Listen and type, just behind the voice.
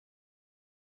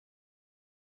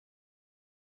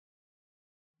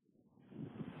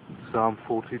Psalm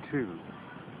 42.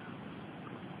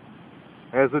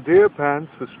 As the deer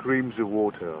pants for streams of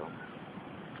water,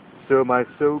 so my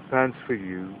soul pants for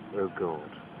you, O God.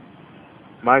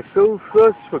 My soul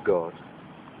thirsts for God,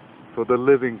 for the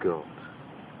living God.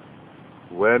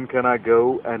 When can I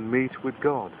go and meet with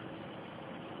God?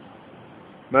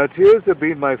 My tears have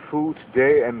been my food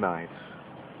day and night,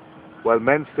 while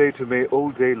men say to me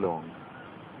all day long,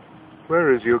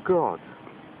 "Where is your God?"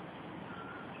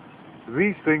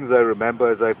 These things I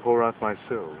remember as I pour out my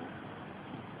soul.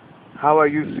 How I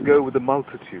used to go with the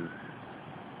multitude,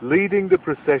 leading the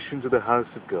procession to the house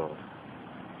of God,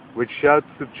 with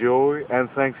shouts of joy and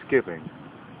thanksgiving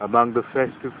among the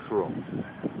festive throng.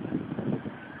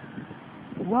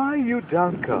 Why are you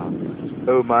downcast,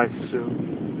 O my soul?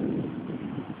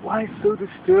 Why so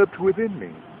disturbed within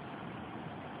me?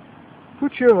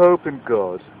 Put your hope in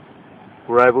God,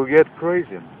 for I will yet praise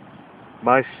Him,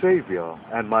 my Savior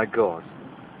and my God.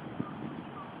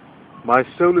 My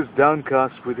soul is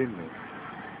downcast within me.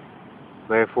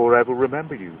 Therefore I will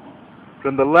remember you,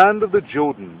 from the land of the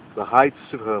Jordan, the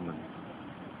heights of Hermon,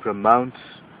 from Mount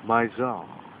Mizar.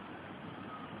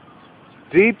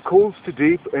 Deep calls to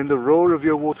deep in the roar of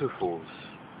your waterfalls.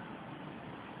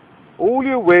 All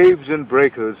your waves and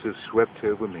breakers have swept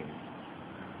over me.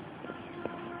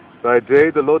 By day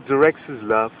the Lord directs His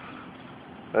love.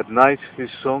 At night His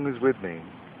song is with me,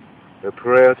 a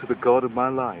prayer to the God of my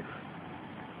life.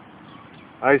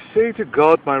 I say to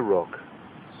God, my rock,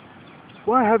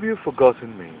 why have you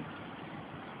forgotten me?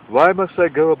 Why must I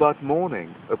go about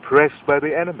mourning, oppressed by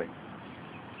the enemy?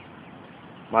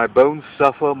 My bones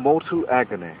suffer mortal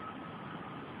agony,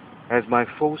 as my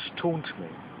foes taunt me,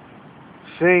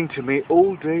 saying to me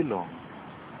all day long,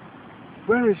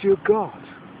 "Where is your God?"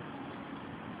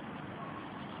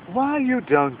 Why are you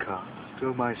downcast,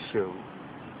 O my soul?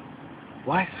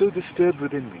 Why so disturbed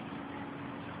within me?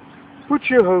 Put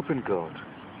your hope in God,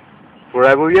 for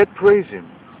I will yet praise Him,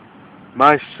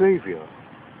 my Savior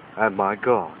and my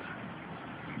God.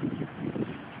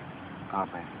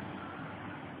 Amen.